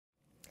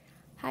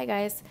Hi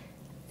guys.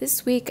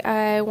 This week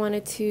I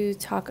wanted to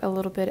talk a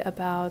little bit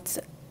about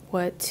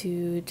what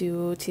to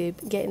do to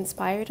get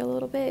inspired a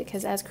little bit,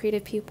 because as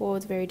creative people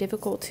it's very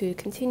difficult to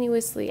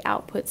continuously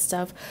output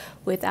stuff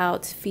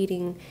without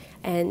feeding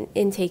and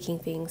intaking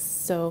things.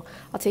 So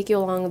I'll take you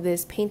along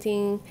this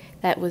painting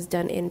that was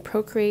done in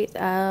Procreate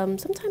some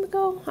time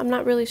ago. I'm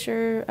not really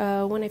sure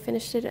when I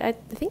finished it. I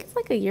think it's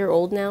like a year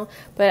old now,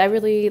 but I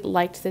really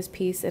liked this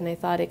piece and I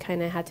thought it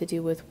kind of had to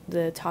do with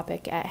the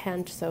topic at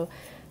hand. So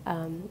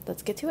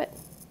let's get to it.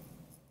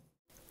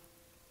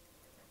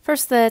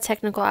 First, the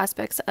technical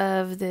aspects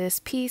of this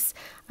piece.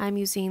 I'm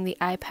using the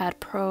iPad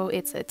Pro.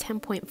 It's a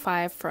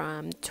 10.5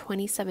 from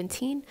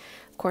 2017.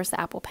 Of course, the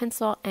Apple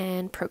Pencil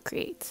and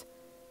Procreate.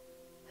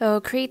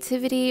 So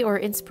creativity or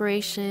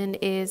inspiration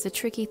is a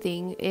tricky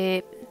thing.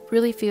 It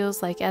really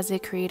feels like as a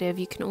creative,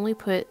 you can only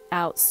put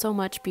out so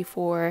much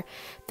before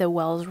the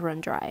wells run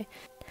dry.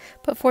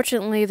 But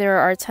fortunately, there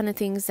are a ton of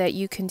things that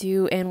you can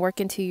do and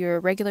work into your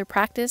regular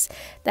practice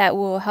that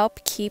will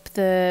help keep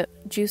the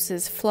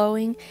juices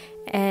flowing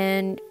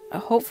and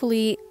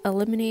hopefully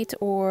eliminate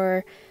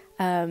or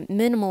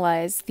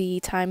minimize the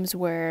times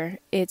where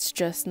it's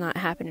just not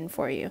happening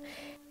for you.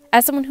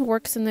 As someone who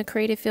works in the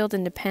creative field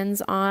and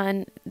depends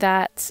on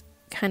that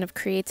kind of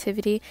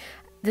creativity,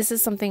 this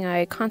is something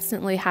I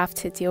constantly have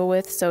to deal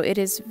with. So it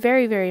is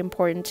very, very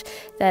important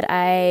that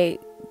I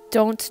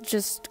don't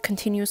just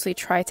continuously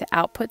try to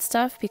output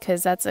stuff,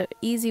 because that's an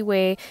easy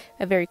way,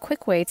 a very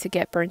quick way to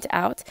get burnt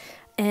out.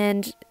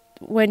 And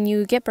when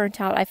you get burnt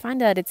out, I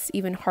find that it's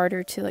even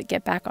harder to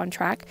get back on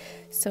track.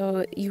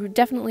 So you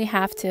definitely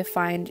have to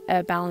find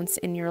a balance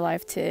in your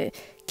life to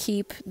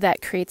keep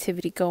that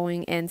creativity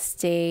going and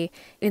stay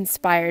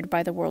inspired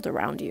by the world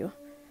around you.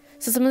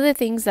 So some of the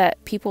things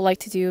that people like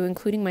to do,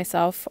 including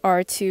myself,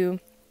 are to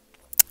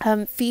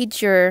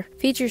feed your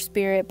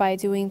spirit by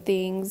doing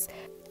things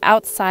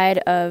outside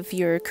of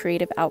your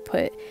creative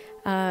output.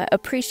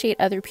 Appreciate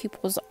other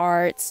people's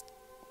arts,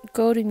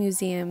 go to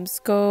museums,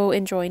 go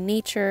enjoy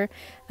nature,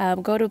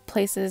 go to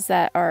places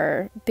that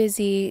are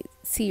busy,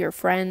 see your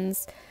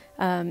friends,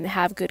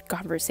 have good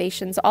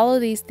conversations. All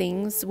of these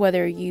things,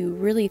 whether you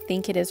really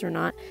think it is or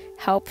not,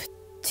 help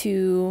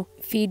to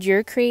feed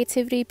your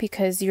creativity,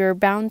 because you're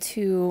bound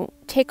to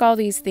take all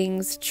these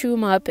things, chew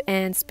them up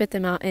and spit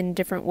them out in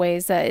different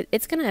ways that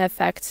it's going to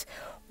affect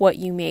what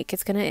you make.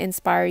 It's going to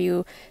inspire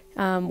you,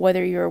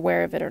 whether you're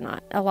aware of it or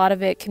not. A lot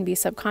of it can be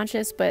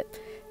subconscious, but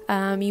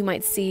you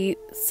might see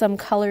some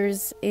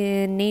colors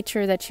in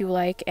nature that you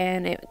like,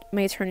 and it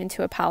may turn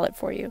into a palette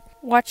for you.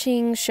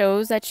 Watching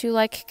shows that you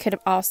like could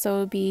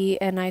also be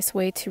a nice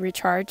way to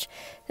recharge.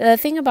 The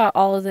thing about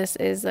all of this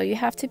is, though, you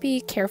have to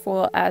be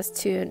careful as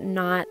to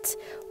not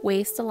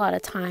waste a lot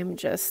of time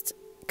just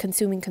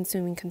consuming.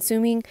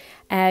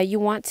 You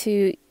want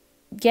to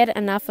get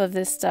enough of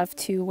this stuff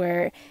to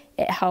where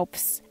it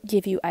helps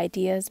give you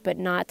ideas, but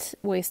not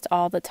waste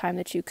all the time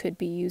that you could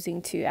be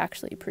using to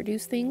actually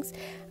produce things.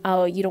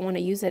 You don't want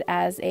to use it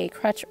as a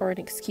crutch or an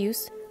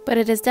excuse, but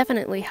it is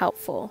definitely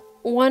helpful.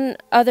 One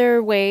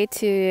other way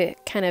to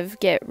kind of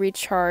get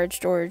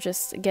recharged or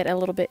just get a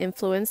little bit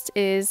influenced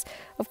is,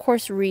 of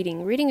course,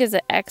 reading. Reading is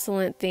an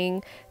excellent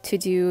thing to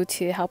do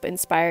to help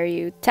inspire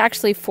you, to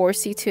actually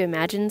force you to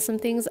imagine some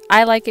things.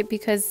 I like it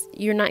because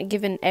you're not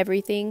given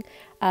everything.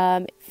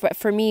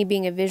 For me,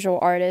 being a visual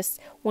artist,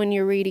 when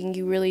you're reading,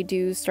 you really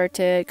do start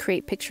to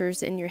create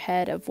pictures in your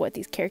head of what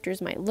these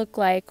characters might look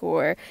like,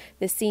 or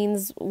the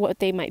scenes, what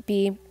they might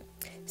be.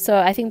 So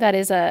I think that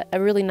is a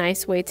really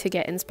nice way to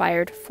get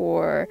inspired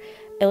for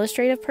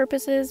illustrative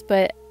purposes,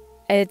 but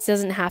it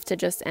doesn't have to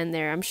just end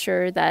there. I'm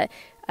sure that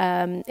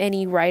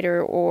any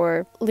writer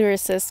or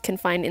lyricist can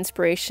find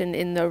inspiration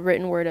in the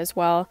written word as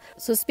well.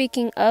 So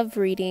speaking of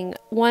reading,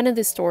 one of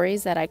the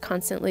stories that I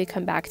constantly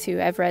come back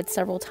to, I've read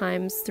several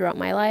times throughout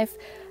my life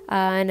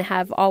and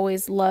have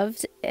always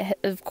loved,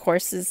 of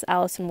course, is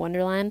Alice in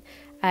Wonderland.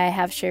 I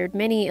have shared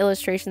many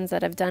illustrations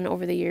that I've done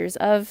over the years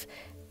of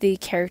the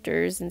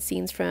characters and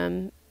scenes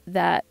from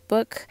that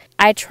book.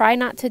 I try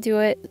not to do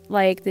it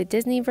like the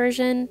Disney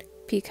version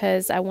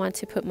because I want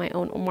to put my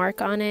own mark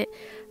on it.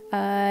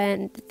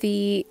 And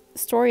the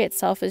story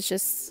itself is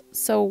just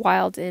so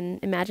wild and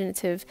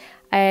imaginative.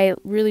 I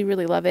really,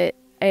 really love it.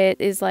 It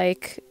is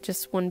like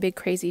just one big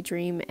crazy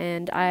dream,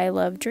 and I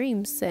love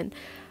dreams. And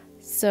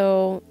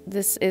so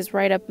this is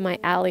right up my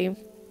alley.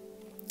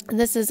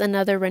 This is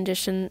another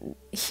rendition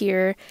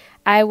here.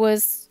 I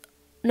was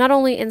not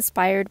only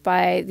inspired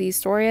by the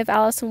story of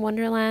Alice in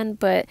Wonderland,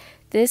 but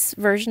this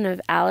version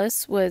of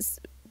Alice was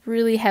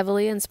really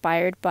heavily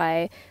inspired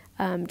by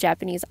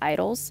Japanese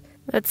idols.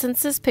 But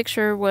since this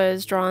picture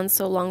was drawn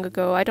so long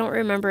ago, I don't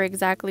remember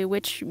exactly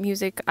which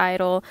music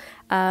idol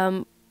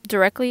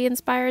directly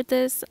inspired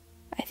this.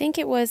 I think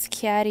it was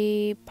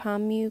Kyary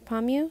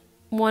Pamyu,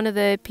 one of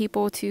the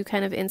people to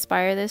kind of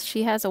inspire this.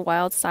 She has a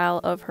wild style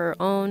of her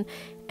own,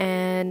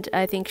 and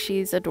I think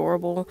she's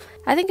adorable.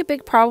 I think a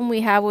big problem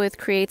we have with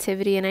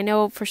creativity, and I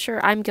know for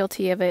sure I'm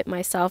guilty of it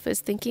myself,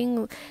 is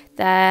thinking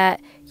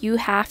that you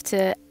have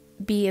to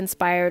be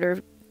inspired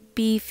or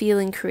be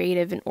feeling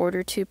creative in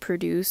order to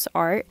produce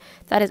art.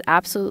 That is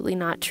absolutely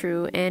not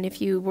true. And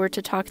if you were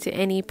to talk to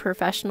any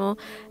professional,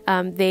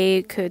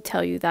 they could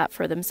tell you that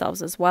for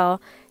themselves as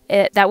well.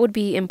 That would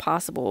be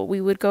impossible.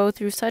 We would go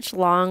through such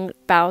long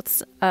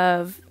bouts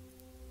of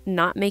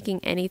not making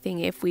anything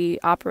if we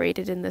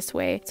operated in this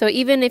way. So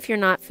even if you're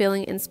not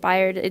feeling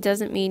inspired, it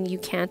doesn't mean you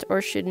can't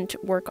or shouldn't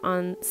work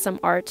on some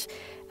art,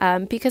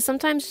 because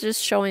sometimes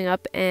just showing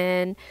up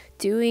and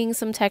doing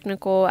some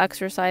technical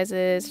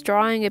exercises,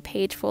 drawing a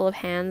page full of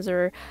hands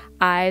or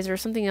eyes or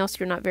something else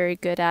you're not very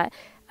good at,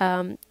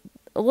 a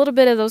little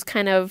bit of those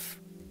kind of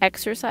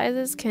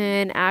exercises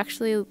can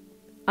actually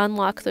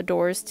unlock the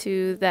doors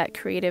to that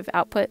creative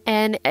output.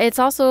 And it's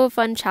also a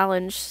fun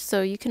challenge,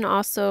 so you can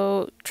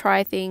also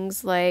try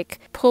things like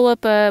pull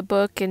up a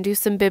book and do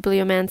some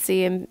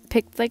bibliomancy and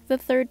pick like the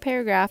third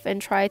paragraph and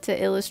try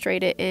to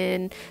illustrate it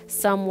in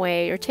some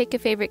way, or take a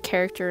favorite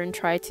character and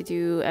try to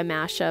do a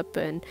mashup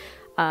and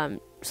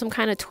some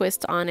kind of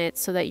twist on it,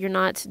 so that you're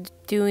not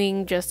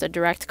doing just a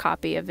direct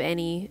copy of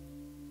any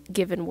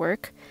given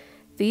work.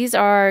 These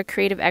are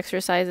creative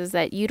exercises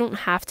that you don't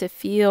have to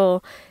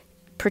feel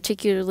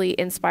particularly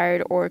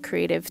inspired or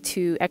creative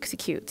to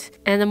execute.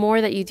 And the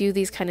more that you do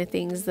these kind of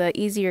things, the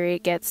easier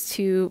it gets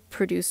to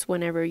produce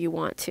whenever you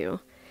want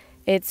to.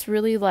 It's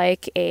really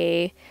like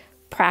a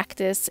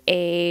practice,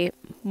 a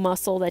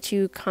muscle that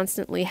you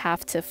constantly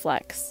have to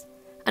flex.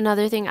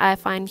 Another thing I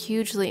find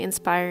hugely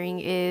inspiring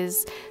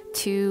is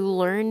to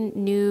learn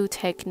new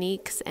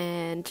techniques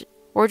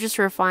or just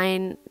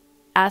refine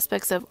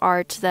aspects of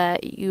art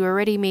that you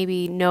already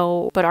maybe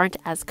know but aren't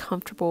as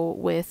comfortable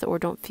with or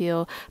don't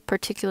feel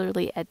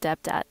particularly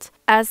adept at.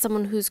 As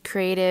someone who's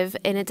creative,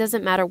 and it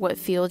doesn't matter what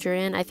field you're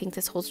in, I think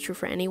this holds true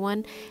for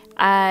anyone,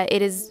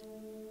 it is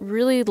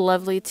really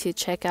lovely to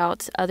check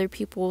out other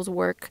people's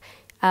work,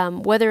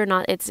 whether or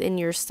not it's in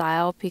your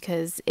style,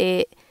 because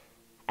it,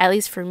 at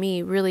least for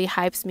me, really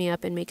hypes me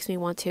up and makes me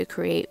want to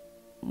create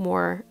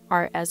more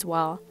art as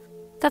well.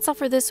 That's all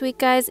for this week,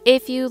 guys.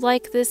 If you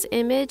like this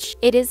image,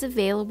 it is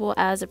available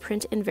as a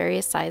print in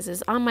various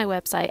sizes on my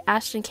website,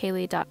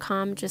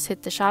 ashtonkaylee.com. Just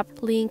hit the shop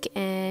link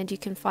and you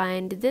can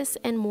find this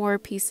and more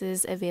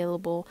pieces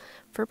available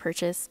for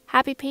purchase.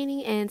 Happy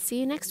painting and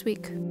see you next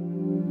week.